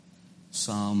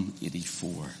Psalm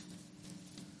 84.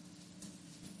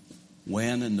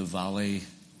 When in the Valley,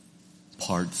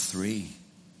 part 3.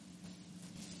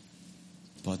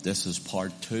 But this is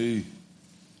part 2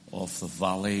 of the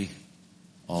Valley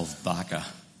of Baca.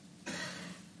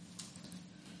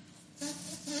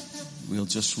 We'll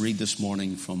just read this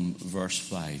morning from verse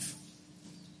 5.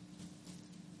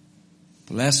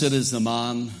 Blessed is the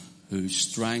man whose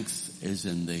strength is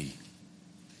in thee,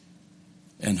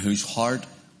 in whose heart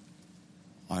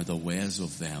are the ways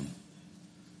of them,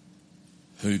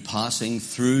 who passing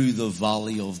through the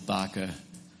valley of Baca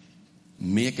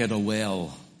make it a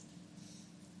well.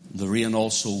 The rain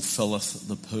also filleth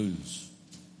the pools.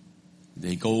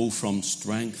 They go from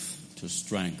strength to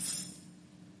strength.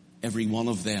 Every one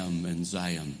of them in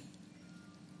Zion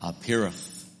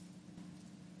appeareth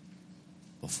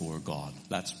before God.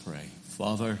 Let's pray.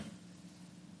 Father,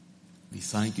 we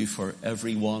thank you for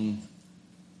everyone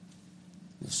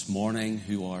this morning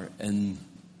who are in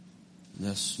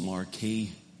this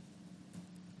marquee.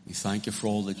 We thank you for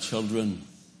all the children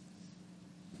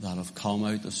that have come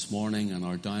out this morning and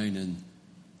are down in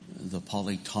the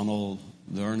polytunnel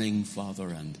learning, Father,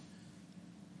 and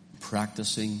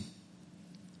practicing.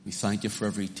 We thank you for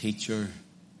every teacher,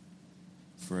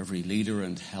 for every leader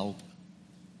and help.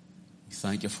 We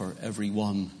thank you for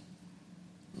everyone,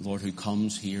 Lord, who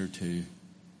comes here to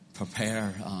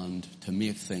prepare and to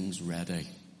make things ready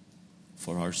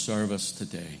for our service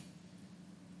today.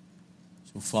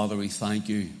 So, Father, we thank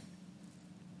you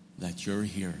that you're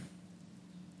here.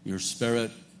 Your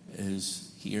Spirit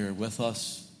is here with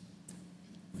us.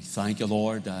 We thank you,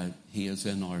 Lord, that he is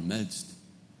in our midst.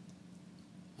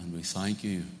 And we thank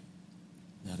you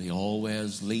that he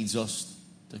always leads us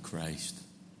to Christ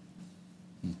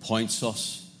and points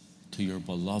us to your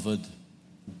beloved,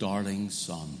 darling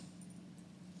Son.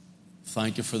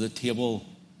 Thank you for the table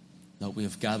that we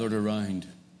have gathered around.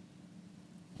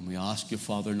 And we ask you,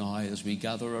 Father, now as we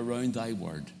gather around thy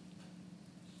word,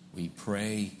 we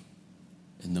pray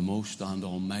in the most and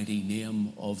almighty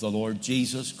name of the Lord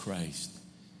Jesus Christ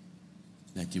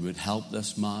that you would help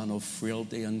this man of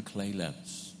frailty and clay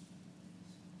lips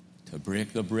to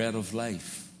break the bread of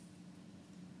life.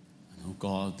 And, oh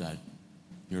God, that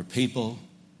your people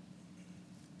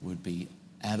would be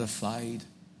edified,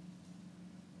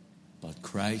 but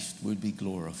Christ would be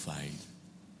glorified.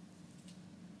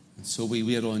 And so we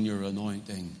wait on your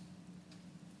anointing.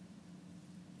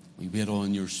 We wait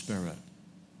on your Spirit.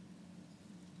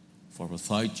 For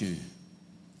without you,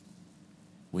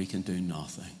 we can do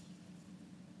nothing.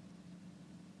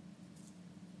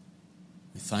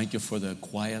 We thank you for the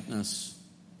quietness,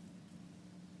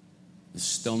 the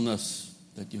stillness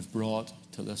that you've brought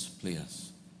to this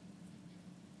place.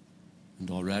 And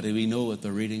already we know at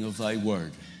the reading of thy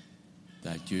word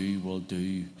that you will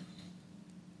do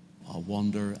a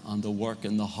wonder and a work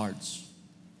in the hearts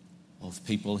of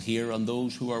people here and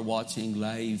those who are watching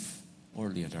live or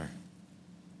later.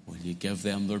 Will you give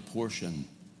them their portion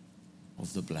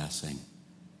of the blessing?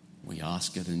 We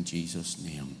ask it in Jesus'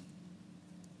 name.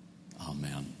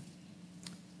 Amen.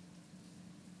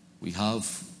 We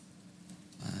have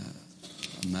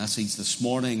a message this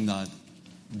morning that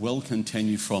will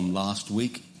continue from last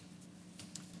week.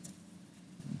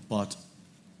 But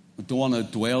I don't want to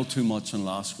dwell too much on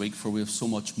last week, for we have so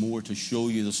much more to show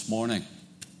you this morning.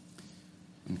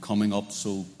 And coming up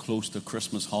so close to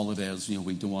Christmas holidays,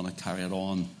 we don't want to carry it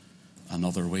on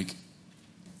another week.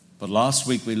 But last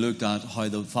week we looked at how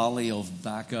the Valley of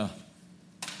Baca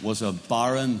was a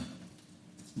barren,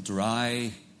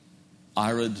 dry,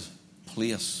 arid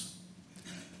place.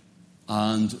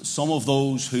 And some of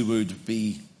those who would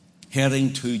be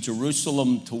heading to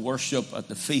Jerusalem to worship at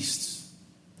the feasts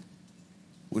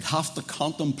would have to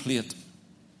contemplate.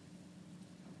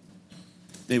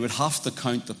 They would have to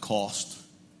count the cost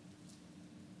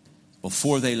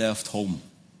before they left home,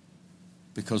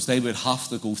 because they would have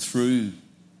to go through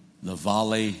the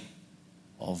Valley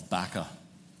of Baca.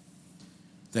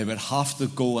 They would have to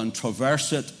go and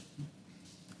traverse it,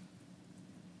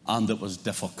 and it was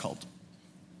difficult.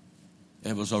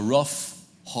 It was a rough,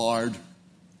 hard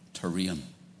terrain.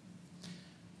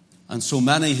 And so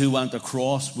many who went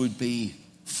across would be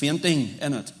fainting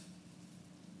in it.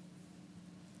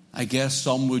 I guess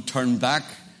some would turn back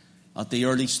at the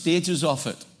early stages of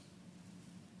it.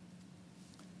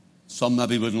 Some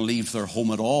maybe wouldn't leave their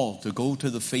home at all to go to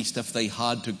the feast if they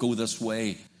had to go this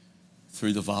way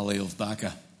through the Valley of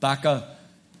Baca. Baca,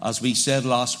 as we said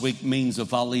last week, means a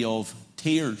valley of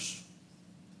tears,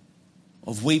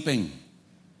 of weeping,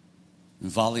 a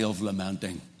valley of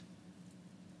lamenting.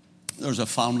 There's a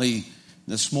family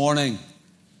this morning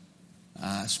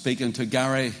speaking to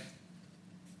Gary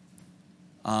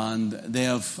and they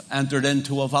have entered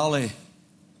into a valley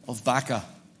of Baca.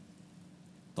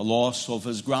 The loss of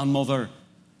his grandmother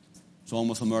is on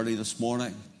with him early this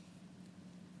morning.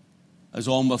 Is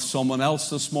on with someone else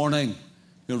this morning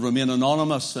who'll remain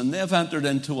anonymous, and they've entered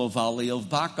into a valley of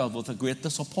Baca with a great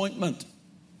disappointment.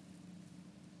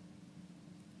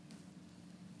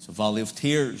 It's a valley of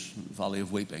tears, a valley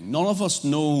of weeping. None of us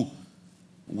know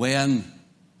when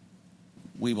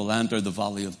we will enter the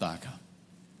valley of Baca.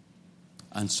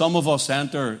 And some of us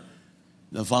enter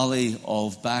the valley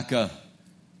of Baca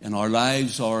in our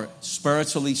lives, or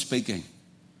spiritually speaking,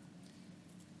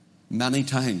 many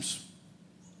times.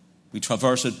 We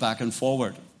traverse it back and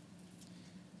forward.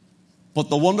 But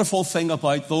the wonderful thing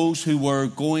about those who were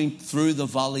going through the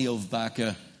valley of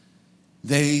Baca,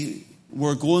 they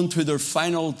were going to their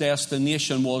final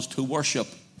destination was to worship.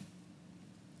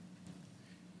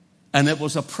 And it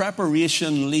was a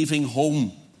preparation leaving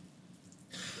home.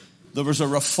 There was a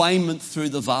refinement through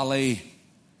the valley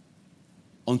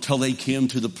until they came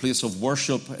to the place of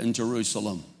worship in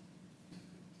Jerusalem.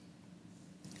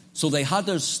 So they had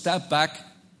to step back,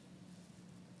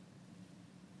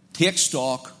 take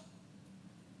stock,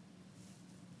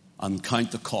 and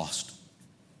count the cost.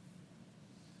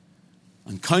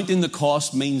 And counting the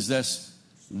cost means this: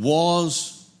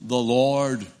 was the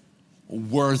Lord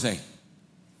worthy?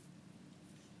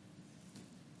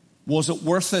 Was it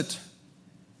worth it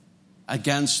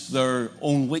against their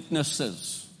own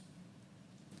weaknesses?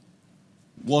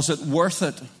 Was it worth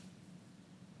it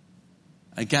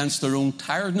against their own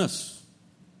tiredness,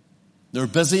 their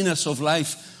busyness of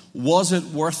life? Was it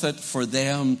worth it for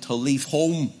them to leave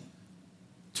home,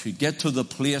 to get to the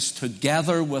place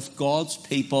together with God's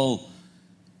people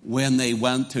when they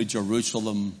went to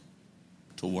Jerusalem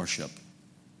to worship?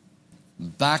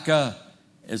 Baca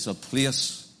is a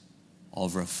place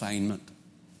of refinement.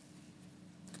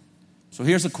 So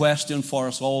here's a question for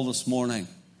us all this morning.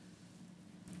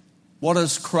 What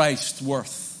is Christ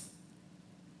worth?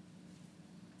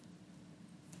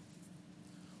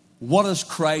 What is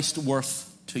Christ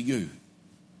worth to you?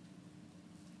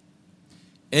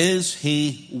 Is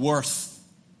he worth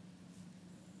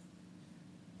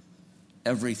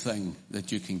everything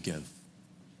that you can give?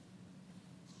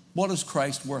 What is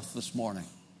Christ worth this morning?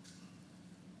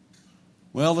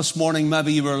 Well, this morning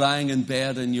maybe you were lying in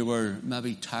bed and you were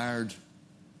maybe tired.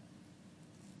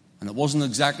 And it wasn't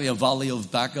exactly a valley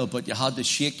of Baca, but you had to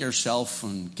shake yourself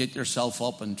and get yourself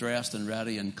up and dressed and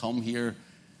ready and come here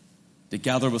to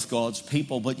gather with God's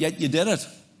people. But yet you did it.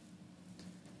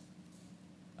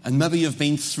 And maybe you've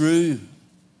been through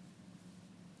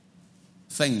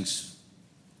things.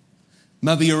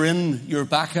 Maybe you're in your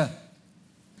Baca.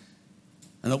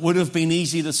 And it would have been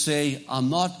easy to say, I'm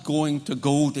not going to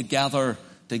go to gather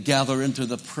into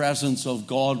the presence of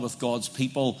God with God's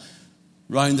people,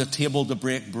 round the table to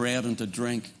break bread and to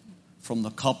drink from the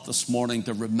cup this morning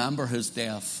to remember his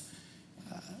death.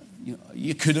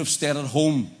 You could have stayed at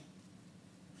home.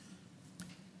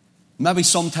 Maybe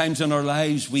sometimes in our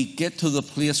lives we get to the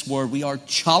place where we are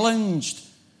challenged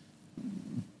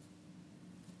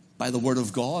by the Word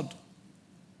of God.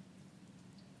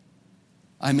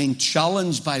 I mean,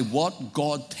 challenged by what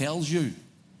God tells you,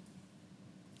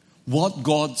 what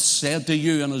God said to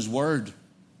you in his Word.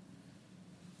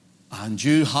 And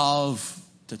you have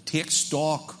to take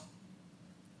stock.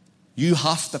 You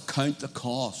have to count the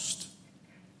cost.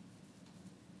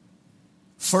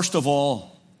 First of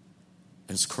all,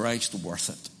 is Christ worth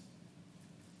it?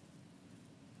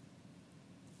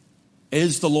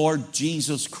 Is the Lord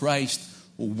Jesus Christ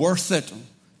worth it?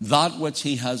 That which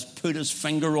he has put his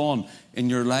finger on in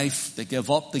your life, to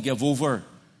give up, to give over,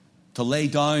 to lay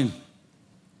down,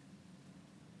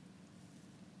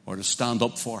 or to stand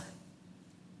up for?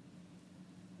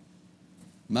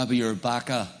 Maybe your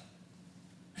Baca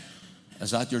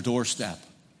is at your doorstep.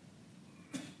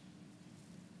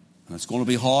 And it's going to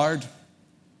be hard.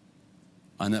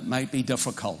 And it might be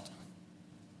difficult.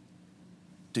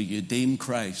 Do you deem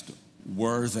Christ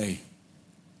worthy,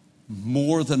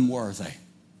 more than worthy,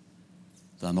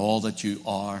 than all that you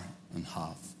are and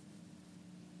have?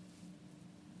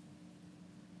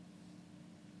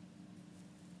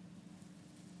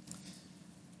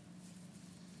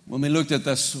 When we looked at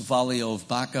this valley of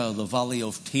Baca, the valley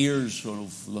of tears,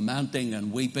 of lamenting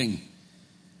and weeping,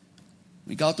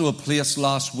 we got to a place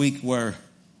last week where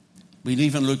we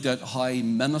even looked at how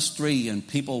ministry and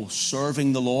people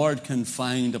serving the Lord can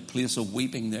find a place of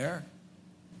weeping there.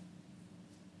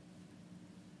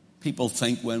 People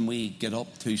think when we get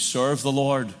up to serve the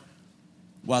Lord,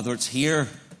 whether it's here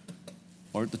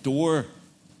or at the door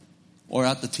or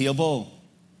at the table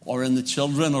or in the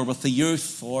children or with the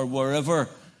youth or wherever,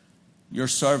 your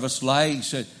service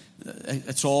lives.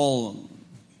 It's all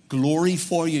glory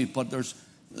for you, but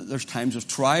there's times of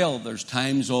trial. There's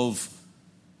times of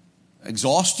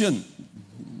exhaustion.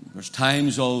 There's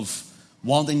times of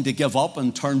wanting to give up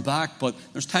and turn back, but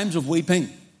there's times of weeping.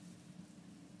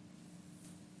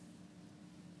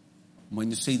 When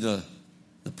you see the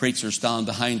preacher stand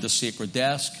behind the sacred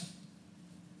desk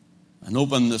and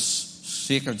open the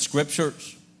sacred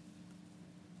scriptures,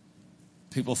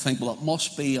 people think, well, it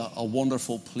must be a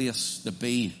wonderful place to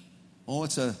be. Oh,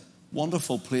 it's a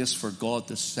wonderful place for God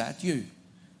to set you.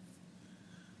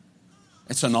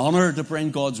 It's an honor to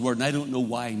bring God's word, and I don't know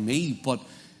why me, but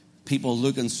people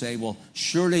look and say, well,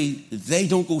 surely they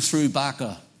don't go through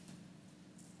Baca.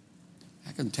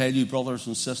 I can tell you, brothers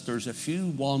and sisters, if you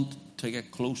want to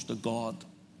get close to God,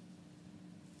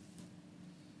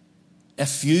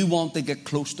 if you want to get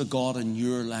close to God in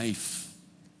your life,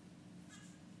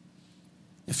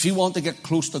 if you want to get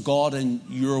close to God in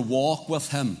your walk with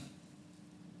Him,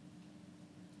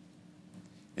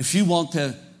 if you want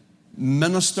to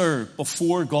minister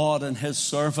before God in His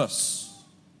service,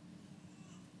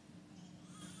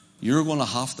 you're going to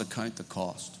have to count the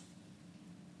cost.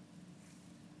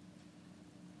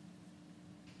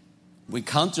 We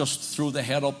can't just throw the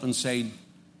head up and say,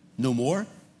 no more.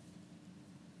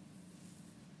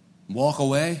 Walk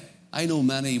away. I know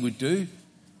many would do.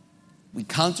 We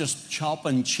can't just chop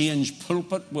and change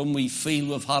pulpit when we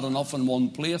feel we've had enough in one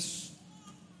place.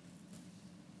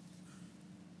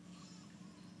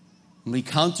 We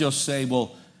can't just say,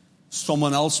 well,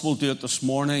 someone else will do it this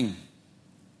morning.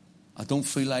 I don't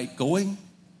feel like going.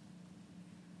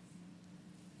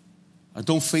 I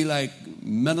don't feel like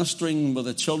ministering with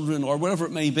the children or whatever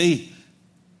it may be.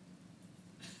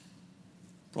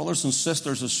 Brothers and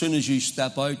sisters, as soon as you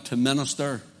step out to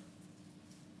minister,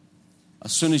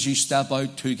 as soon as you step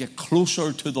out to get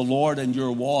closer to the Lord in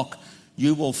your walk,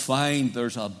 you will find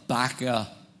there's a Baca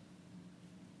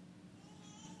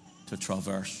to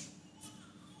traverse.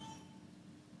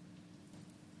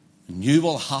 And you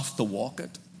will have to walk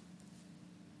it.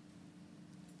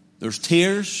 There's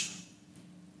tears,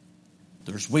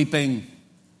 there's weeping,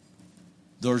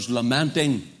 there's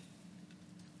lamenting,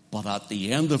 but at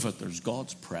the end of it, there's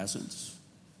God's presence.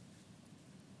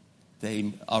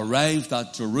 They arrived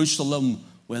at Jerusalem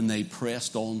when they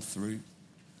pressed on through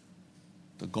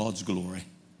to God's glory.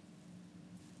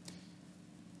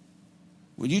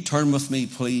 Will you turn with me,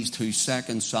 please, to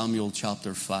 2 Samuel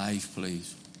chapter 5,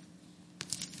 please?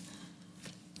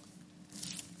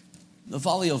 The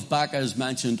Valley of Baca is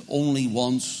mentioned only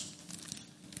once.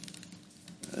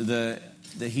 The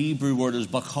Hebrew word is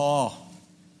Baca.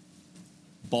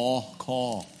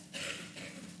 Baca.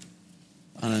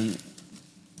 And in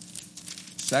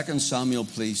 2 Samuel,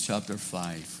 please, chapter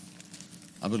 5.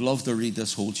 I would love to read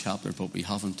this whole chapter, but we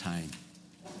haven't time.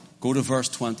 Go to verse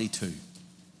 22.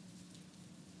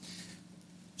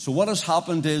 So what has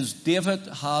happened is David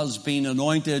has been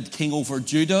anointed king over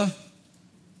Judah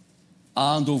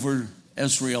and over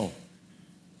Israel.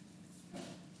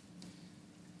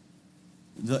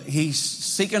 He's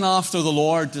seeking after the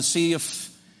Lord to see if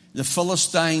the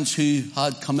Philistines who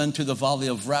had come into the valley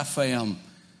of Rephaim,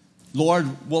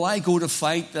 Lord, will I go to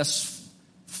fight this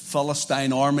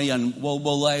Philistine army and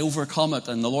will I overcome it?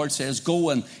 And the Lord says,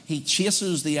 go, and he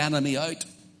chases the enemy out.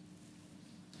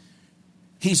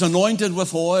 He's anointed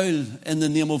with oil in the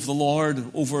name of the Lord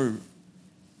over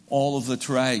all of the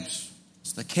tribes.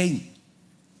 It's the king.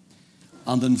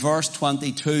 And in verse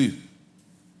 22,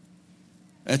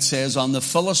 it says, and the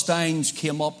Philistines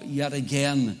came up yet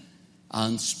again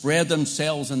and spread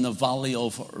themselves in the valley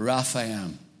of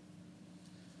Rephaim.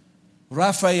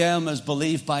 Rephaim is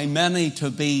believed by many to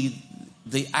be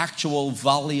the actual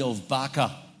valley of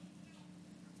Baca.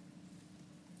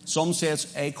 Some say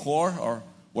it's Achor, or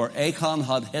where Achan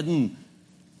had hidden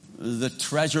the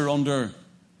treasure under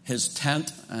his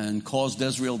tent and caused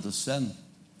Israel to sin.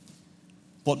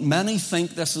 But many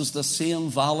think this is the same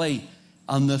valley,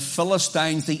 and the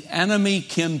Philistines, the enemy,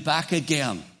 came back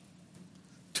again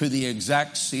to the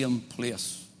exact same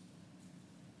place.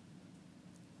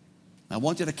 I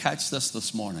want you to catch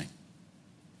this morning. I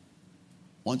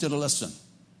want you to listen.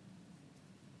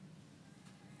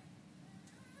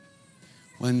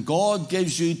 When God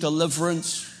gives you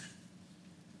deliverance,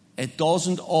 it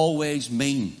doesn't always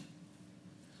mean.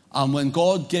 And when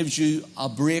God gives you a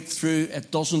breakthrough,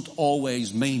 it doesn't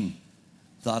always mean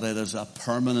that it is a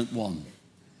permanent one.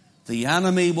 The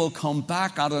enemy will come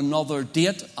back at another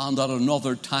date and at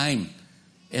another time,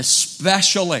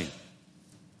 especially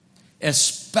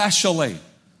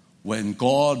when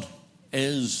God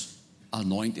is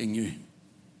anointing you.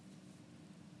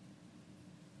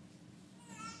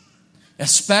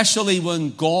 especially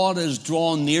when God is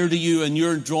drawn near to you and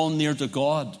you're drawn near to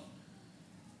God.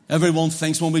 Everyone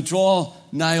thinks when we draw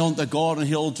nigh unto God and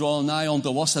He'll draw nigh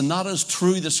unto us, and that is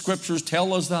true. The Scriptures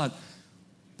tell us that.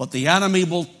 But the enemy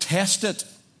will test it.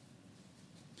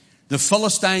 The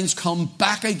Philistines come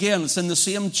back again. It's in the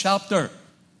same chapter.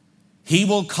 He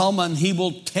will come and he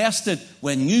will test it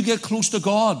when you get close to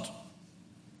God.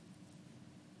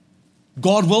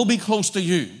 God will be close to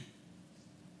you.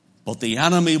 But the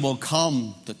enemy will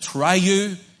come to try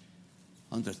you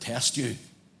and to test you.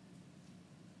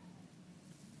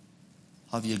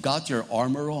 Have you got your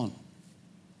armor on?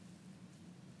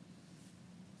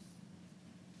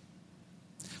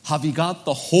 Have you got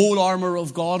the whole armor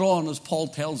of God on, as Paul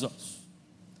tells us?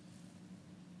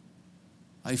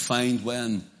 I find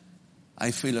when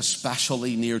I feel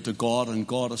especially near to God and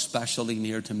God especially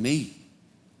near to me,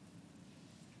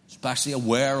 especially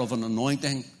aware of an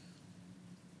anointing,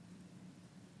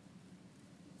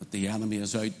 that the enemy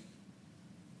is out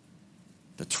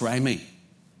to try me,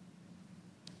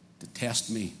 to test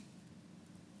me,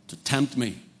 to tempt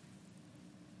me,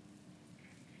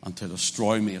 and to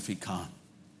destroy me if he can.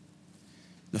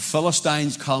 The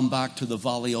Philistines come back to the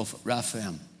valley of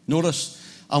Rephaim. Notice,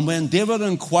 and when David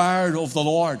inquired of the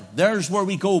Lord, there's where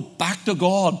we go back to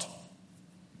God.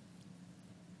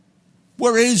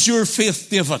 Where is your faith,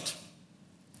 David?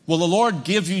 Well, the Lord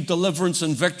gave you deliverance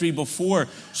and victory before.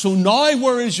 So now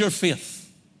where is your faith?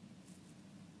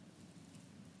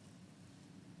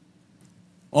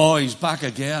 Oh, he's back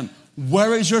again.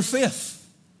 Where is your faith?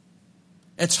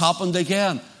 It's happened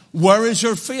again. Where is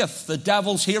your faith? The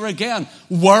devil's here again.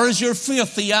 Where is your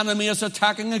faith? The enemy is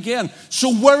attacking again.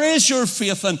 So where is your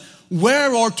faith, and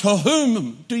where or to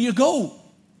whom do you go?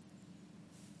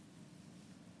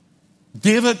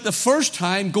 David, the first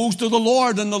time, goes to the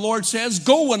Lord, and the Lord says,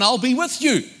 go and I'll be with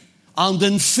you. And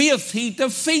in faith, he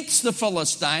defeats the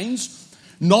Philistines.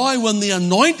 Now when the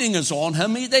anointing is on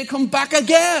him, they come back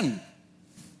again.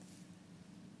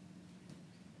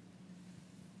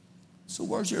 So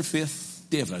where's your faith,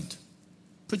 David?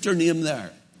 Put your name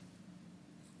there.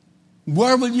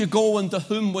 Where will you go and to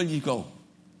whom will you go?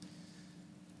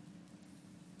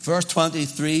 Verse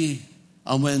 23,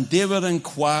 and when David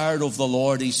inquired of the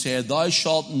Lord, he said, thou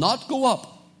shalt not go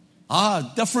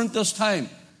up. Different this time.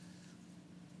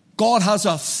 God has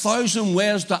 1,000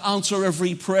 ways to answer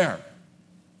every prayer.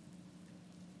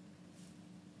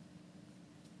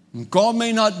 God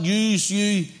may not use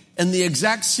you in the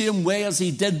exact same way as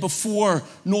he did before,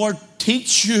 nor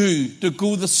teach you to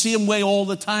go the same way all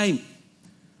the time.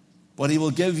 But he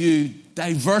will give you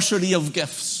diversity of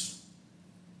gifts.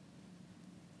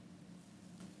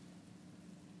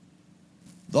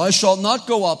 Thou shalt not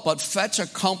go up, but fetch a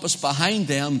compass behind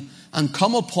them, and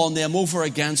come upon them over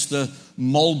against the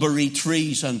mulberry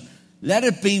trees. And let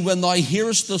it be when thou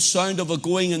hearest the sound of a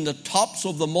going in the tops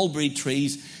of the mulberry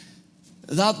trees,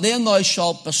 that then thou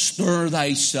shalt bestir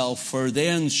thyself, for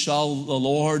then shall the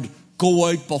Lord go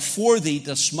out before thee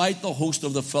to smite the host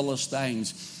of the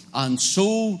Philistines. And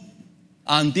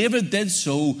David did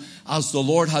so as the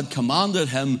Lord had commanded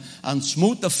him, and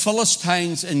smote the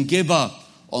Philistines in Gibeah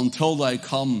until they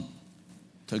come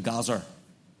to Gazer.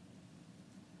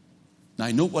 Now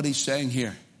note what he's saying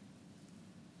here.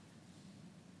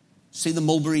 See the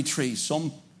mulberry tree.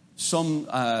 Some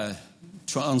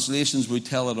translations would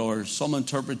tell it, or some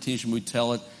interpretation would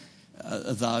tell it,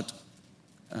 that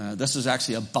this is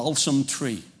actually a balsam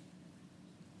tree.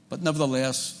 But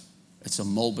nevertheless, it's a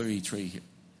mulberry tree here.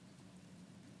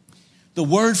 The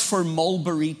word for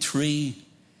mulberry tree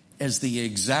is the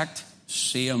exact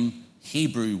same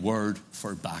Hebrew word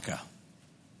for baka.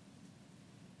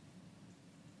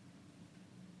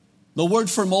 The word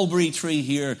for mulberry tree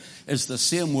here is the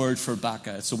same word for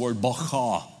baka. It's the word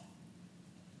bacha.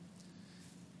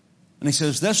 And he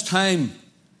says, this time,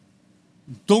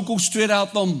 don't go straight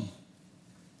at them.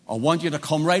 I want you to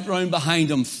come right round behind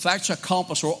them, fetch a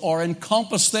compass or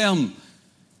encompass them.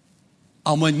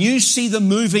 And when you see them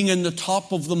moving in the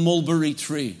top of the mulberry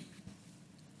tree,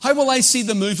 how will I see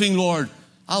them moving, Lord?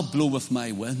 I'll blow with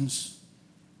my winds.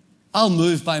 I'll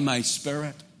move by my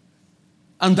Spirit.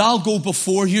 And I'll go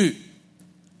before you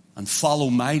and follow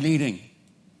my leading.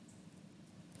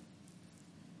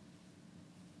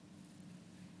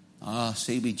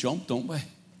 See, we jump, don't we?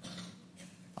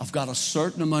 I've got a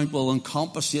certain amount we'll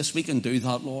encompass. Yes, we can do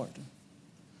that, Lord.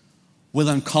 We'll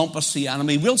encompass the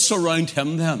enemy. We'll surround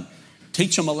him then.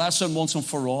 Teach him a lesson once and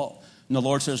for all. And the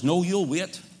Lord says, no, you'll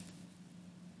wait.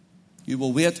 You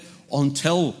will wait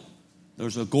until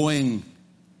there's a going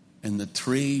in the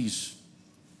trees,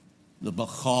 the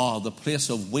bacha, the place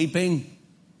of weeping,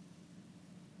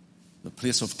 the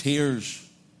place of tears,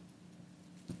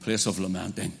 place of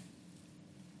lamenting.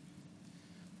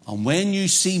 And when you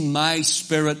see my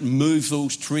Spirit move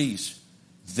those trees,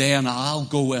 then I'll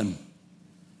go in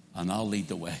and I'll lead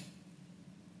the way.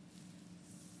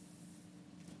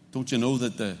 Don't you know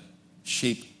that the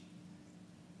sheep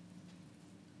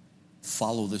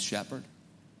follow the shepherd?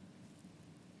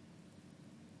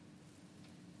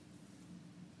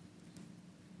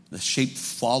 The sheep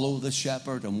follow the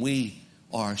shepherd, and we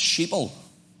are sheep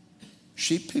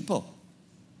people.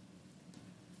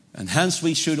 And hence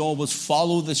we should always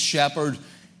follow the shepherd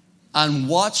and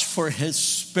watch for his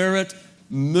Spirit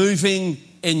moving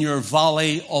in your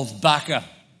valley of Baca.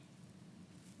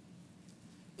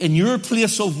 In your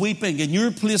place of weeping, in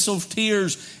your place of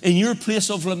tears, in your place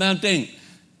of lamenting.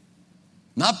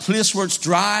 That place where it's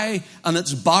dry and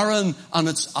it's barren and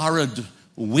it's arid.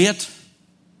 Wait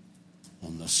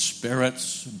on the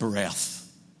Spirit's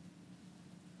breath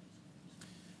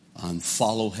and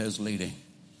follow his leading.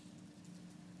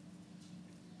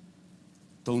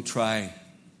 Don't try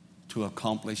to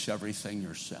accomplish everything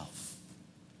yourself.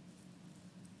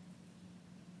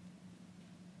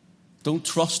 Don't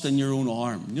trust in your own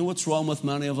arm. You know what's wrong with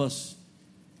many of us?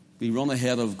 We run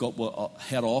ahead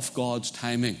off God's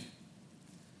timing,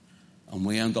 and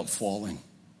we end up falling.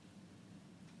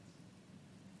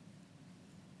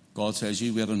 God says,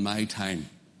 you wait in my time.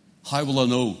 How will I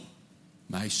know?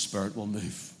 My Spirit will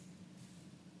move.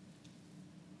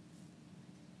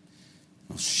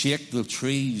 I'll shake the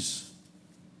trees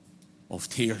of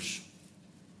tears.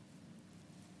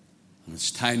 And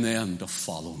it's time then to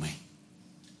follow me.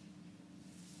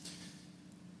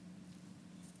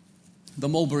 The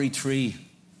mulberry tree,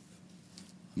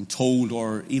 I'm told,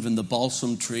 or even the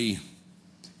balsam tree,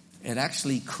 it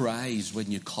actually cries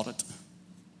when you cut it.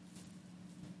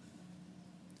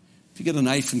 If you get a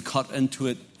knife and cut into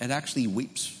it, it actually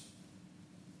weeps.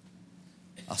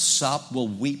 A sap will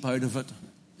weep out of it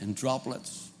in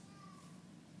droplets.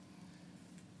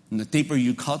 And the deeper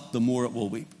you cut, the more it will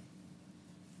weep.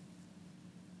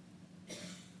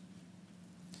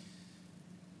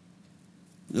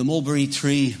 The mulberry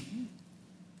tree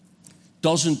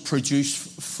doesn't produce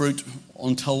fruit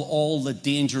until all the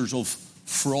dangers of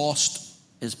frost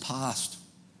is past.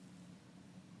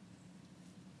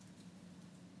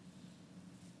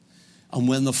 And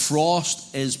when the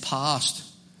frost is past,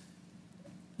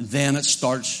 then it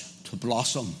starts to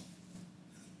blossom.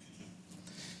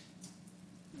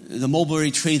 The mulberry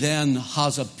tree then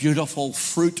has a beautiful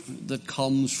fruit that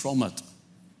comes from it.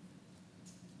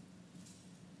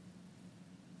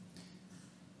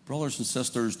 Brothers and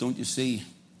sisters, don't you see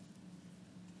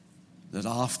that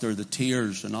after the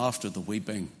tears and after the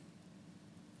weeping,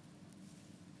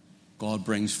 God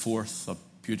brings forth a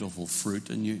beautiful fruit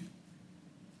in you?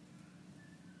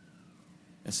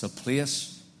 It's a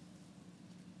place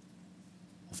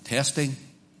of testing,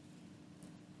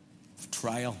 of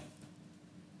trial,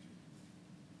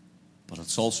 but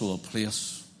it's also a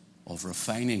place of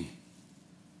refining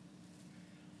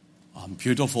and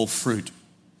beautiful fruit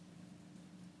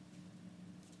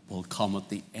will come at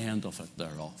the end of it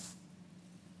thereof.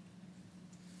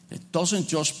 It doesn't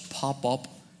just pop up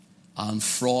and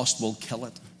frost will kill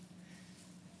it,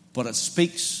 but it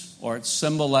speaks or it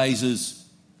symbolizes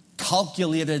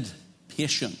calculated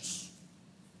patience.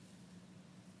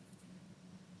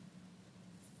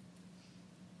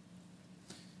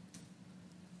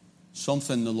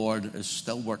 Something the Lord is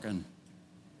still working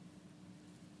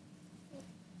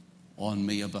on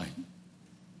me about.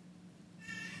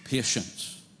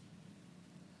 Patience.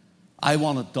 I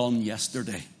want it done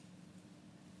yesterday.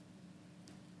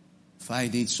 If I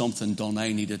need something done,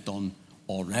 I need it done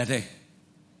already.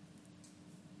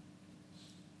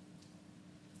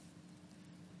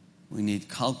 We need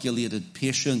calculated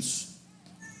patience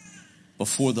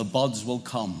before the buds will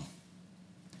come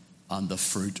and the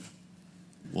fruit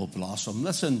will blossom.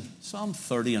 Listen, Psalm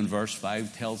 30 and verse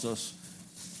 5 tells us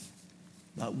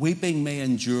that weeping may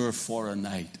endure for a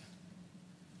night,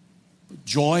 but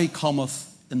joy cometh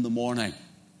in the morning.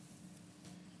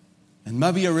 And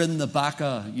maybe you're in the back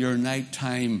of your night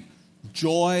time.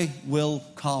 Joy will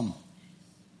come.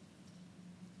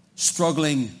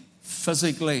 Struggling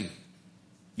physically,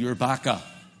 you're back.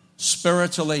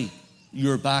 Spiritually,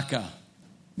 you're back.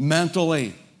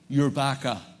 Mentally, you're back.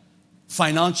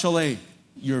 Financially,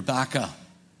 you're back.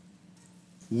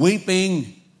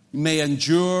 Weeping may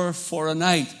endure for a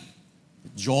night.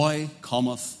 Joy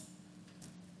cometh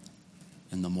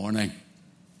in the morning.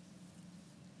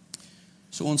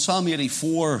 So in Psalm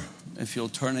 84, if you'll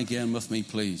turn again with me,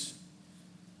 please,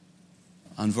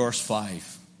 and verse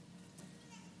 5.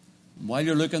 While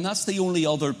you're looking, that's the only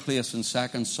other place in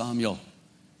 2 Samuel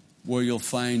where you'll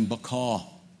find Baca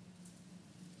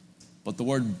But the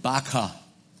word Baka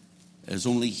is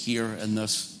only here in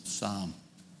this psalm.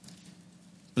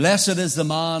 Blessed is the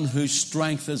man whose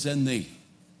strength is in thee,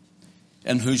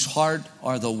 in whose heart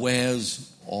are the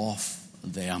ways of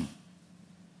them.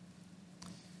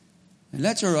 And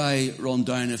let your eye run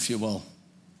down, if you will,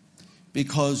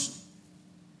 because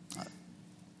I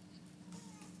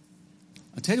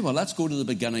tell you what, let's go to the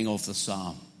beginning of the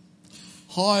psalm.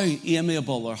 How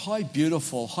amiable, or how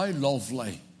beautiful, how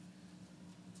lovely.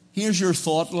 Here's your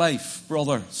thought life,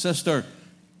 brother, sister,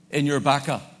 in your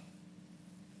Baka.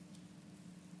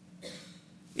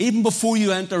 Even before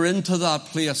you enter into that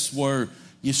place where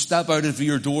you step out of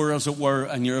your door, as it were,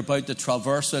 and you're about to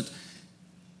traverse it,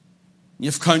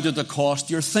 you've counted the cost.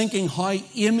 You're thinking how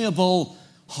amiable,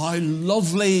 how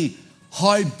lovely,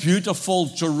 how beautiful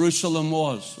Jerusalem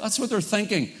was. That's what they're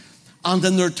thinking. And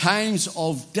in their times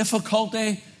of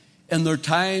difficulty, in their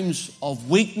times of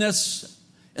weakness,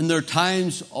 in their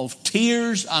times of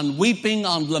tears and weeping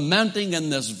and lamenting in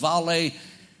this valley,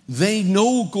 they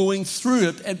know going through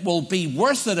it, it will be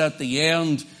worth it at the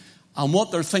end. And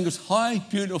what they're thinking is, how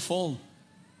beautiful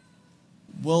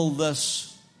will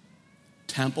this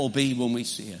temple be when we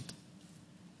see it?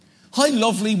 How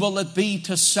lovely will it be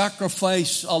to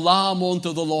sacrifice a lamb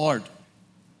unto the Lord?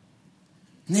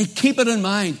 And they keep it in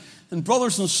mind. And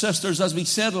brothers and sisters, as we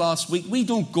said last week, we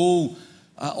don't go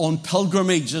on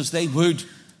pilgrimage as they would,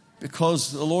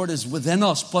 because the Lord is within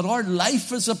us. But our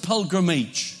life is a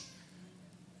pilgrimage.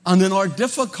 And in our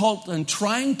difficult and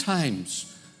trying times,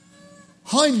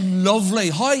 how lovely,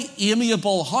 how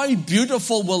amiable, how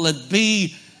beautiful will it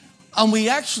be? And we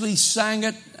actually sang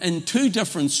it in 2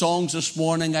 different songs this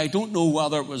morning. I don't know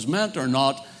whether it was meant or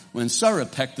not when Sarah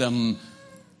picked them,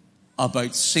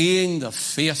 about seeing the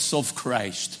face of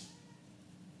Christ.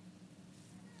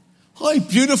 How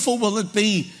beautiful will it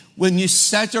be when you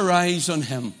set your eyes on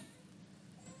him?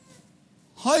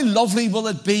 How lovely will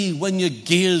it be when you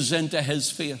gaze into his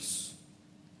face?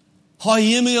 How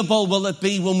amiable will it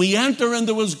be when we enter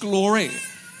into his glory?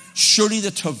 Surely the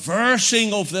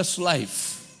traversing of this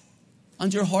life,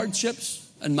 and your hardships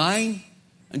and mine,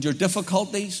 and your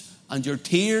difficulties and your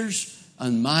tears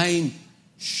and mine,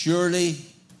 surely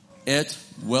it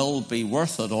will be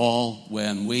worth it all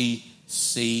when we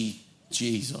see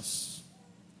Jesus.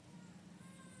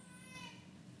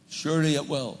 Surely it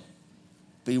will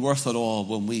be worth it all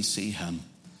when we see him.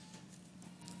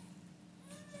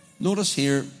 Notice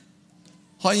here,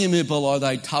 how amiable are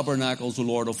thy tabernacles, O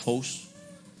Lord of hosts.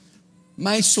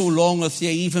 My soul longeth,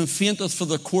 yea, even fainteth for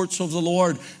the courts of the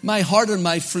Lord. My heart and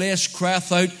my flesh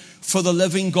crieth out for the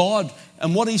living God.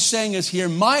 And what he's saying is here,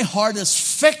 my heart is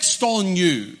fixed on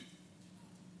you.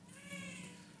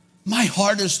 My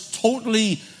heart is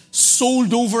totally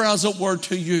sold over, as it were,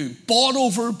 to you, bought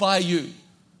over by you.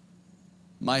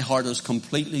 My heart is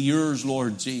completely yours,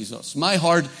 Lord Jesus. My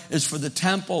heart is for the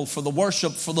temple, for the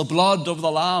worship, for the blood of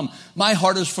the Lamb. My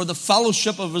heart is for the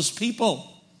fellowship of his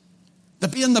people, to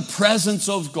be in the presence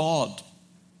of God.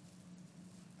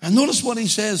 And notice what he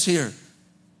says here.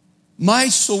 My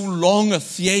soul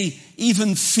longeth, yea,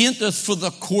 even fainteth for the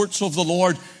courts of the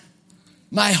Lord.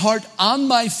 My heart and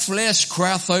my flesh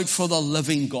crieth out for the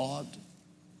living God.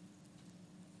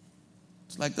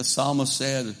 It's like the psalmist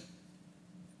said,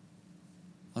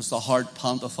 as the hart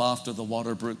panteth after the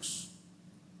water brooks,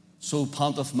 so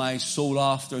panteth my soul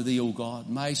after thee, O God.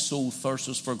 My soul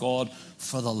thirsteth for God,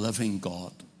 for the living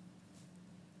God.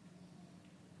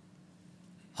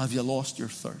 Have you lost your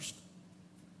thirst?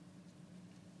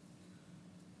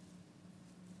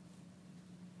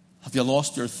 Have you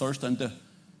lost your thirst? And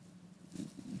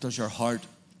does your heart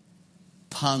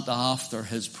pant after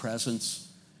his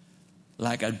presence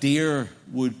like a deer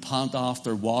would pant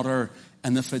after water?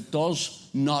 And if it does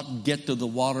not get to the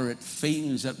water, it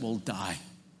feels it will die.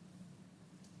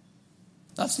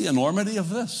 That's the enormity of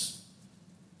this.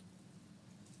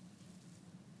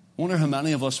 I wonder how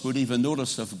many of us would even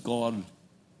notice if God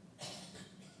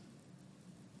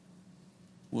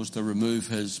was to remove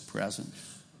his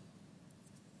presence.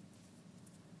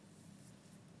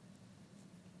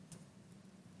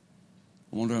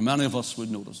 I wonder how many of us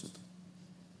would notice it.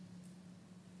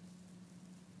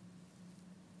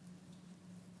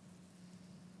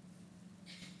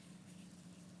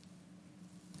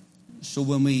 So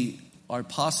when we are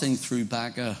passing through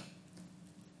Baka,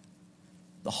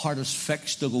 the heart is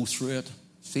fixed to go through it.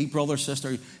 See, brother,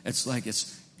 sister, it's like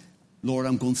Lord,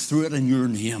 I'm going through it in your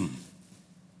name.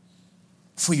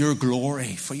 For your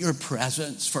glory, for your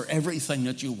presence, for everything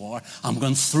that you are. I'm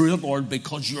going through it, Lord,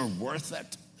 because you're worth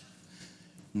it.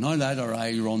 Now let our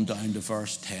eye run down to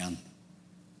verse 10.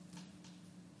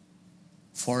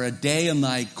 For a day in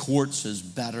thy courts is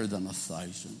better than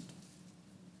 1,000.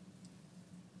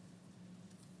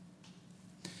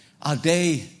 a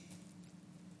day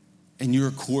in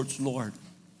your courts, Lord.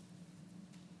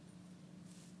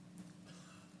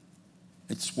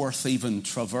 It's worth even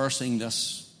traversing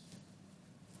this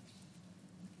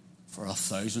for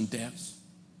 1,000 days.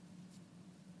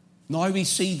 Now we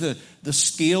see the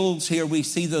scales here. We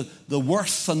see the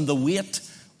worth and the weight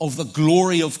of the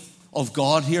glory of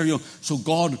God here. You know, so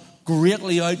God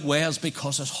greatly outweighs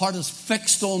because his heart is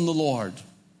fixed on the Lord.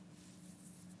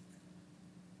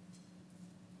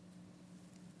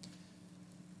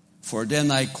 For a day in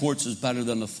thy courts is better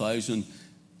than 1,000.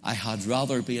 I had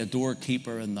rather be a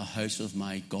doorkeeper in the house of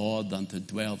my God than to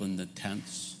dwell in the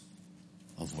tents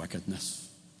of wickedness.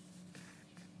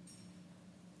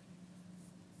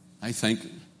 I think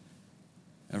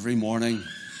every morning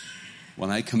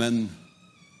when I come in,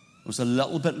 it was a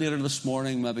little bit later this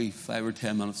morning, maybe 5 or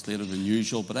 10 minutes later than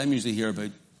usual, but I'm usually here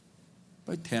about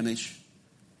 10ish.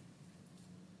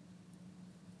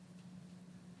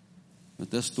 At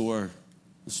this door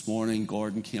this morning,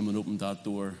 Gordon came and opened that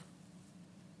door.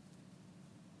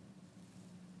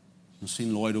 I've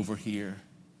seen Lloyd over here,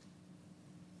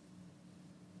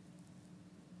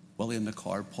 Willie in the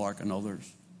car park, and others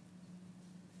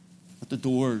at the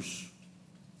doors.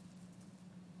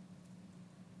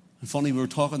 And funny, we were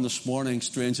talking this morning,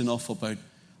 strange enough, about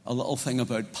a little thing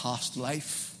about past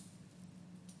life.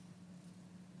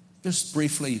 Just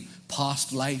briefly,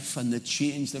 past life and the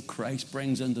change that Christ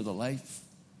brings into the life.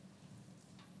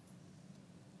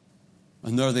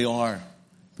 And there they are,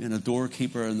 being a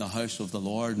doorkeeper in the house of the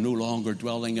Lord, no longer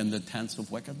dwelling in the tents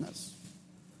of wickedness.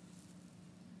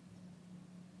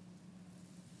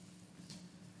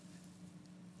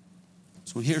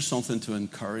 So here's something to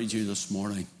encourage you this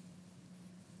morning.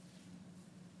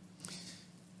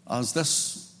 As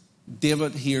this,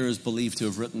 David here is believed to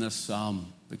have written this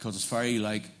psalm because it's very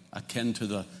akin to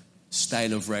the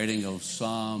style of writing of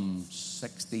Psalm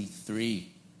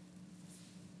 63.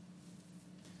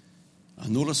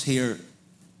 And notice here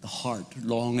the heart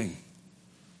longing.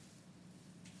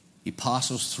 He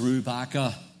passes through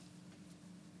Baca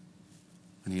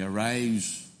and he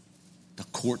arrives at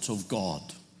the courts of God,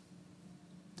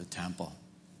 the temple.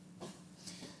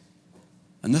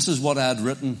 And this is what I had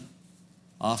written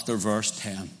after verse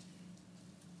 10.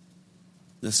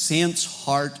 The saint's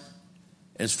heart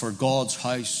is for God's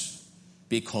house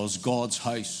because God's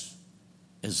house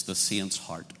is the saint's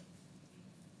heart.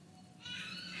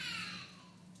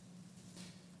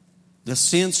 The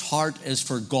saint's heart is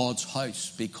for God's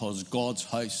house because God's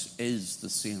house is the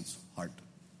saint's heart.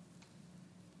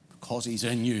 Because he's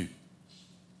in you.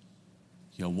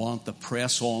 You want to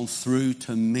press on through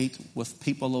to meet with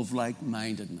people of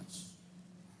like-mindedness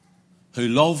who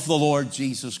love the Lord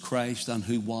Jesus Christ and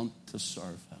who want to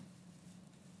serve him.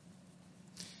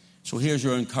 So here's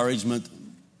your encouragement.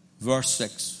 Verse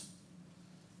 6.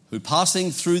 Who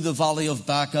passing through the valley of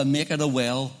Baca maketh a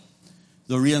well,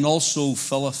 the rain also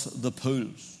filleth the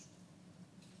pools.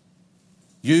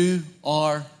 You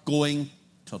are going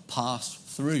to pass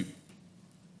through.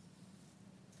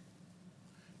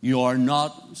 You are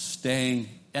not staying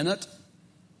in it,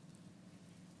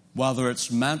 whether it's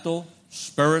mental,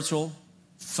 spiritual,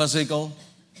 physical,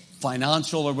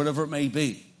 financial, or whatever it may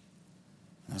be.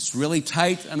 It's really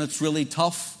tight and it's really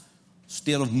tough,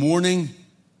 state of mourning,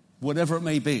 whatever it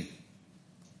may be.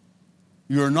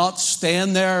 You're not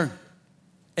staying there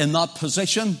in that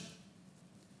position.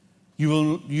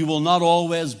 You will not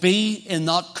always be in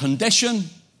that condition,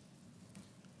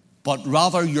 but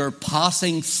rather you're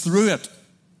passing through it.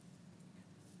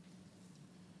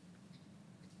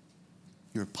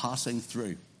 You're passing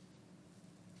through.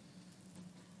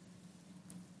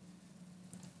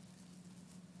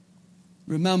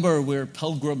 Remember, we're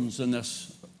pilgrims in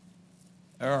this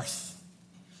earth,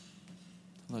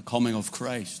 the coming of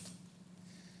Christ.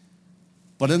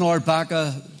 But in our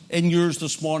Baca, in yours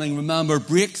this morning, remember,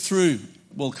 breakthrough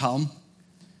will come.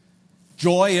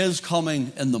 Joy is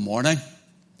coming in the morning.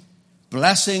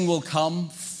 Blessing will come.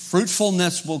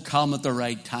 Fruitfulness will come at the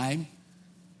right time.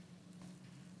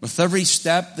 With every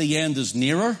step, the end is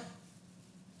nearer.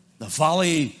 The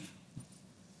valley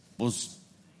was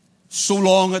so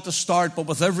long at the start, but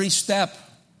with every step,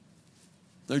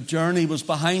 their journey was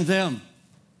behind them.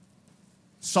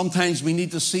 Sometimes we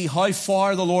need to see how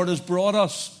far the Lord has brought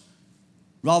us,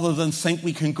 rather than think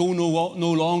we can go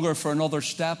no longer for another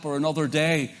step or another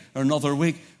day or another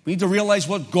week. We need to realize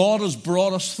what God has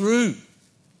brought us through.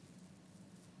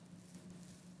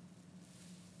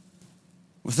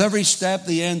 With every step,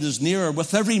 the end is nearer.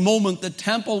 With every moment, the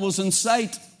temple was in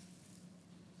sight.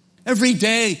 Every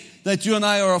day that you and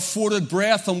I are afforded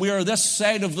breath and we are this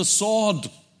side of the sod,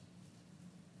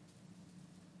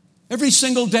 Every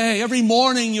single day, every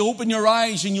morning you open your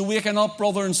eyes and you're waking up,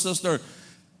 brother and sister,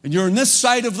 and you're on this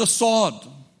side of the sod.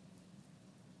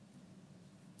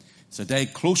 It's a day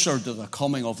closer to the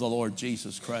coming of the Lord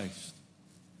Jesus Christ.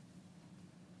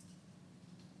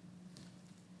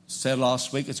 Said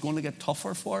last week, it's going to get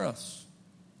tougher for us.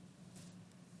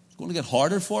 It's going to get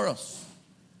harder for us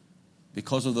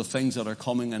because of the things that are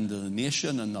coming into the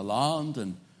nation and the land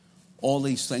and all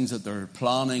these things that they're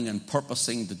planning and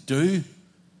purposing to do.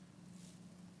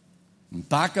 And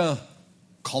Bacchus,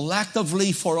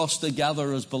 collectively for us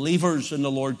together as believers in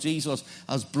the Lord Jesus,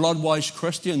 as blood-washed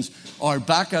Christians, our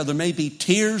Bacchus, there may be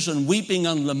tears and weeping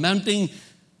and lamenting.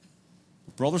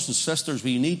 Brothers and sisters,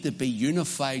 we need to be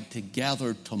unified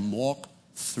together to walk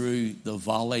through the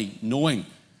valley, knowing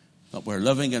that we're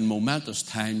living in momentous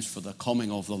times, for the coming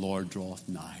of the Lord draweth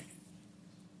nigh.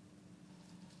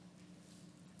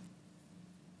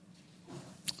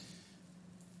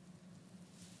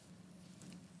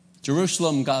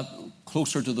 Jerusalem got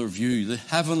closer to their view. The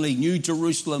heavenly New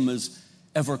Jerusalem is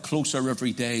ever closer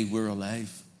every day we're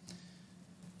alive.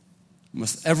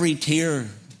 With every tear,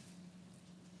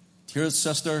 dear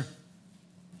sister,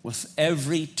 with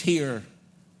every tear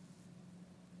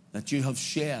that you have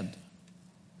shed,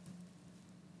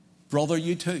 brother,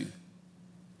 you too,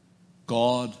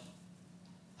 God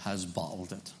has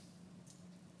bottled it.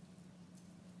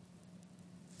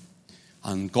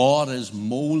 And God is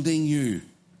molding you.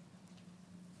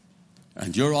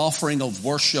 And your offering of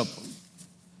worship,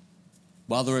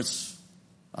 whether it's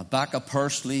a Bacchus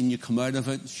personally and you come out of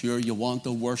it, sure, you want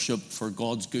to worship for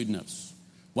God's goodness.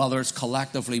 Whether it's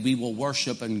collectively, we will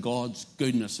worship in God's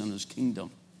goodness and His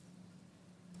kingdom.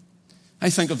 I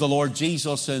think of the Lord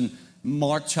Jesus in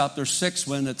Mark chapter 6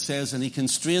 when it says, and He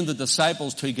constrained the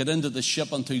disciples to get into the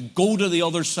ship and to go to the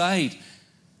other side. And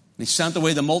He sent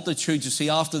away the multitudes, you see,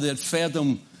 after they had fed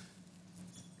them.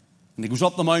 And He goes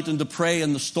up the mountain to pray,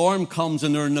 and the storm comes,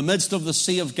 and they're in the midst of the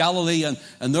Sea of Galilee,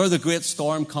 and there the great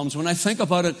storm comes. When I think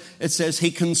about it, it says He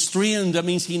constrained. That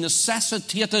means He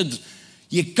necessitated.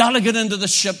 You got to get into the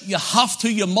ship. You have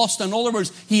to. You must. In other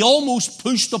words, He almost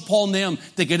pushed upon them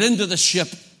to get into the ship.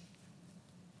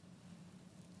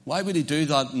 Why would He do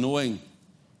that knowing,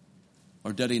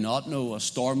 or did He not know a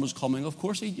storm was coming? Of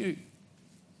course He knew.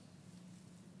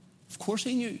 Of course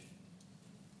He knew.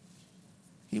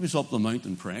 He was up the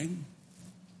mountain praying.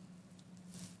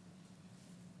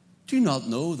 Do you not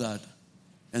know that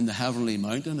in the heavenly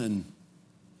mountain and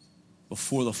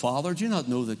before the Father, do you not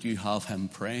know that you have Him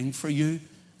praying for you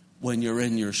when you're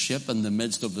in your ship in the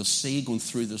midst of the sea, going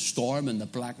through the storm and the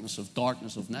blackness of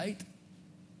darkness of night?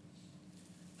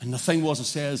 And the thing was, it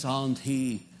says, and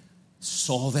He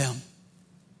saw them.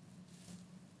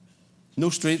 No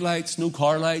street lights, no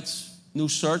car lights, no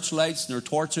searchlights, no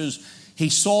torches. He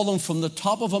saw them from the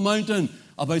top of a mountain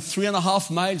about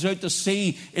 3.5 miles out to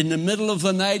sea in the middle of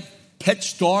the night,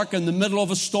 pitch dark in the middle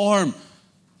of a storm.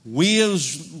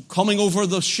 Waves coming over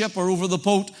the ship or over the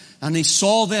boat. And He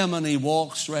saw them and He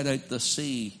walks right out the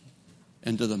sea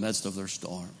into the midst of their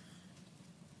storm.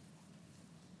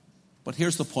 But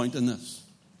here's the point in this.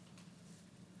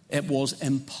 It was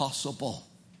impossible.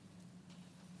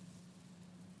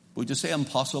 Would you say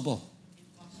impossible?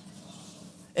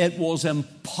 It was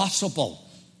impossible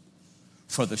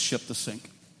for the ship to sink.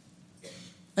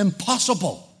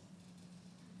 Impossible.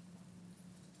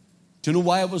 Do you know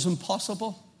why it was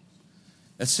impossible?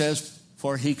 It says,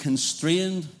 for He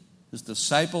constrained His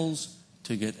disciples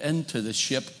to get into the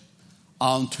ship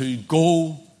and to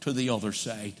go to the other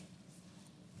side.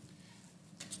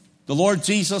 The Lord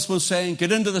Jesus was saying,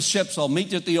 get into the ships, I'll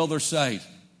meet you at the other side.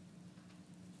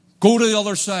 Go to the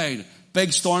other side.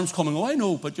 Big storm's coming. Oh, I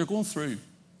know, but you're going through.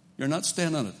 You're not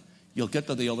staying in it. You'll get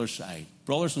to the other side.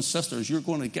 Brothers and sisters, you're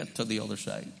going to get to the other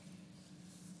side.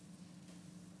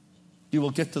 You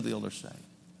will get to the other side.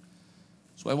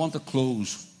 So I want to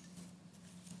close.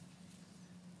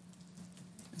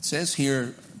 It says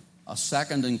here, a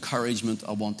second encouragement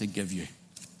I want to give you.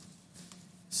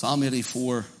 Psalm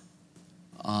 84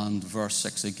 and verse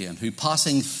 6 again. Who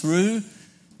passing through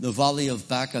the valley of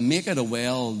Baca maketh a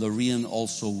well, the rain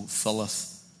also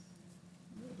filleth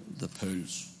the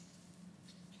pools.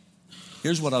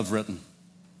 Here's what I've written.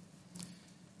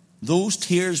 Those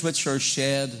tears which are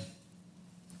shed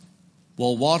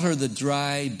will water the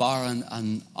dry, barren,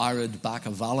 and arid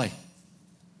Baca Valley.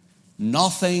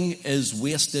 Nothing is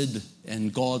wasted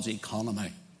in God's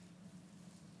economy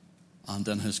and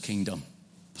in His kingdom.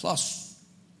 Plus,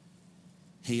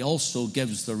 He also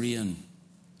gives the rain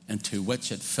into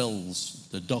which it fills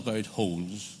the dugout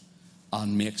holes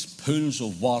and makes pools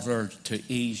of water to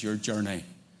ease your journey,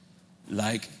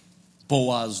 like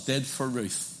Boaz did for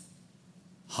Ruth,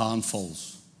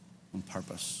 handfuls on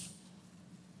purpose.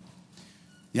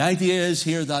 The idea is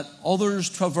here that others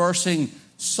traversing,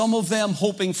 some of them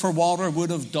hoping for water, would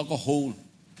have dug a hole.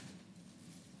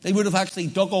 They would have actually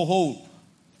dug a hole,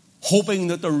 hoping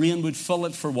that the rain would fill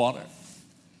it for water.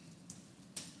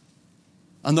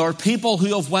 And there are people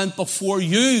who have went before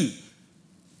you,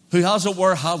 who, as it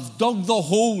were, have dug the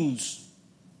holes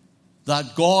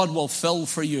that God will fill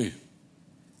for you.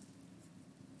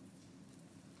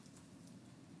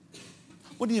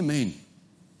 What do you mean?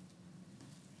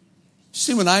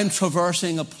 See, when I'm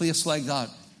traversing a place like that,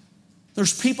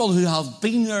 there's people who have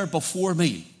been there before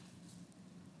me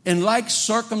in like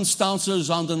circumstances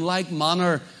and in like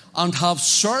manner, and have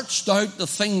searched out the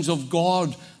things of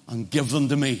God and give them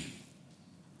to me.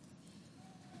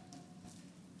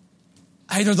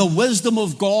 Either the wisdom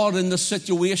of God in the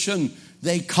situation,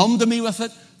 they come to me with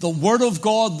it. The Word of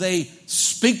God, they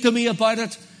speak to me about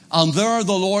it. And there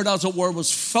the Lord, as it were,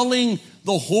 was filling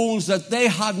the holes that they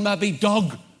had maybe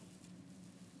dug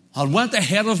and went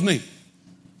ahead of me.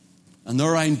 And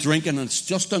there I'm drinking, and it's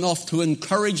just enough to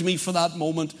encourage me for that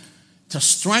moment, to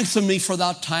strengthen me for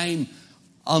that time.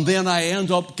 And then I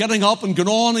end up getting up and going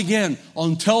on again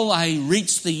until I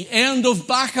reach the end of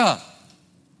Baca.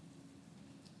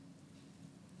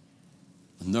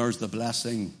 And there's the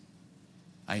blessing.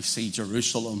 I see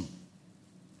Jerusalem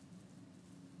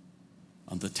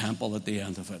and the temple at the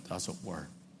end of it, as it were.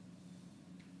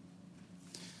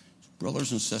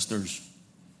 Brothers and sisters,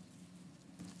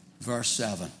 verse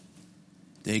 7.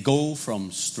 They go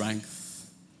from strength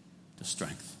to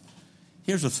strength.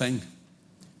 Here's the thing.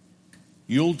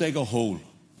 You'll dig a hole.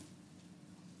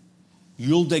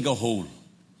 You'll dig a hole.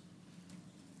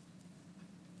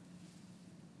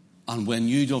 And when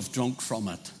you'd have drunk from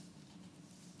it,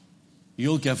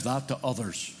 you'll give that to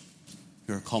others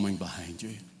who are coming behind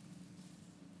you.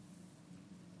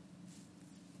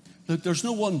 Look, there's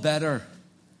no one better.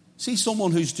 See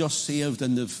someone who's just saved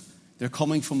and they're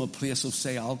coming from a place of,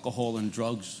 say, alcohol and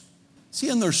drugs. See,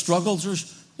 in their struggles,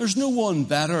 there's no one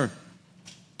better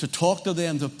to talk to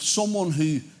them, to someone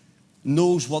who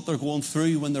knows what they're going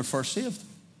through when they're first saved.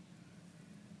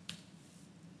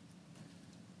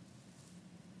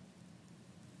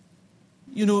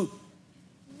 You know,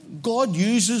 God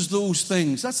uses those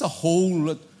things. That's a hole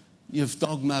that you've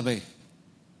dug maybe.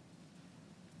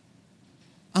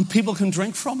 And people can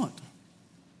drink from it.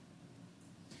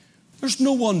 There's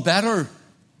no one better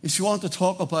if you want to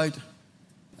talk about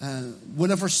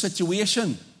whatever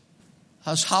situation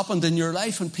has happened in your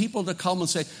life, and people to come and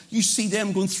say, you see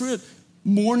them going through it,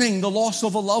 mourning the loss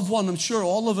of a loved one. I'm sure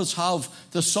all of us have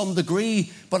to some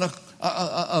degree, but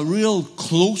a real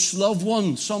close loved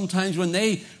one, sometimes when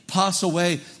they pass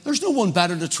away, there's no one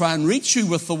better to try and reach you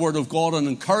with the Word of God and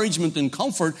encouragement and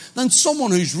comfort than someone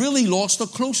who's really lost a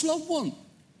close loved one.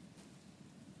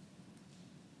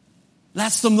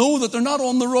 Lets them know that they're not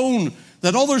on their own,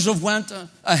 that others have went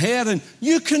ahead, and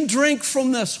you can drink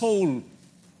from this hole.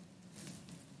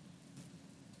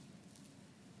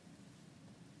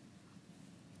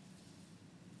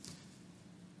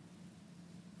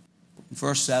 In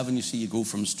verse 7, you see you go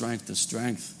from strength to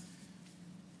strength.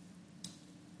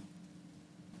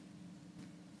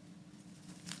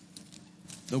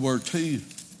 There were two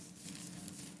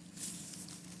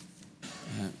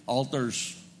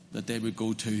altars that they would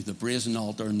go to, the brazen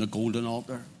altar and the golden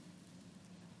altar.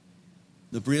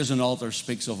 The brazen altar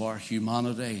speaks of our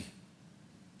humanity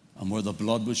and where the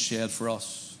blood was shed for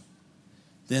us.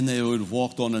 Then they would have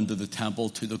walked on into the temple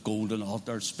to the golden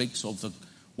altar. It speaks of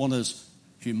one is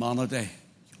humanity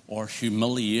or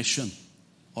humiliation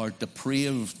or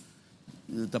depravity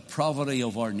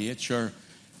of our nature.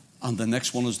 And the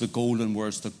next one is the golden, where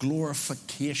it's the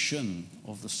glorification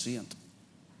of the saint.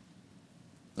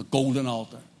 The golden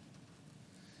altar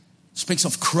speaks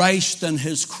of Christ and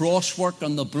his cross work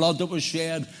and the blood that was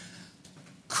shed.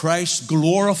 Christ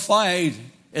glorified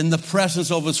in the presence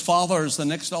of his Father is the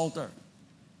next altar.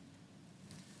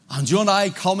 And you and I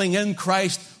coming in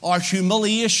Christ, our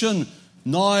humiliation,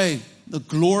 now the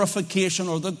glorification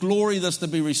or the glory that's to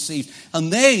be received.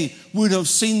 And they would have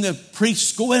seen the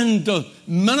priests go in to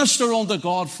minister unto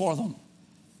God for them.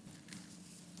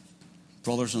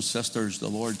 Brothers and sisters, the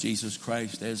Lord Jesus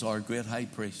Christ is our great high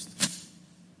priest,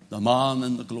 the man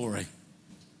in the glory.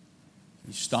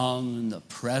 He stands in the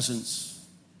presence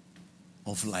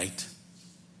of light.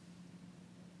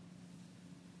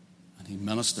 And he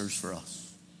ministers for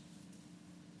us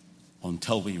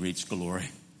until we reach glory.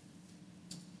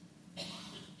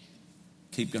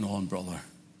 Keep going on, brother.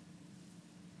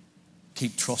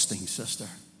 Keep trusting, sister.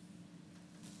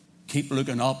 Keep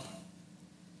looking up.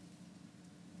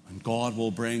 And God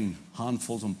will bring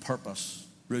handfuls on purpose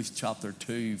Ruth chapter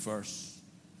 2, verse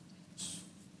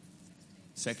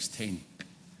 16.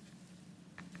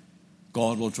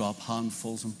 God will drop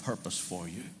handfuls and purpose for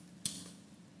you.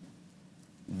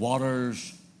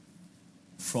 Waters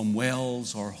from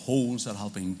wells or holes that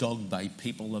have been dug by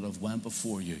people that have went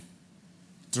before you.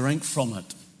 Drink from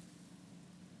it.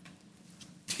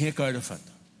 Take out of it.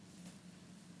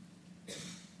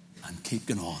 And keep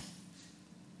going on.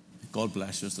 God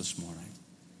bless us this morning.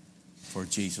 For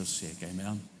Jesus' sake,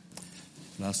 amen.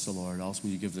 Bless the Lord. Also, will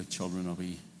you give the children a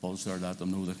wee buzz there, let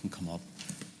them know they can come up.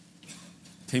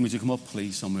 Team, would you come up,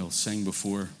 please, and we'll sing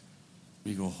before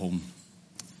we go home.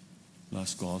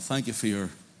 Bless God. Thank you for your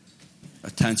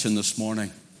attention this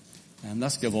morning. And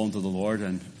let's give on to the Lord.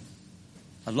 And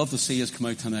I'd love to see us come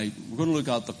out tonight. We're going to look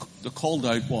at the called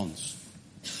out ones.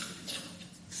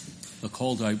 The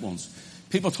called out ones.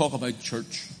 People talk about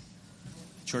church.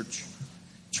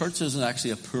 Church isn't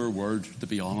actually a poor word, to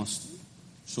be honest.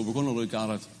 So we're going to look at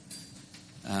it.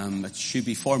 It should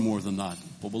be far more than that.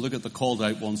 But we'll look at the called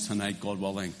out ones tonight, God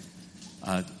willing,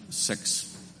 at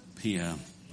 6 p.m.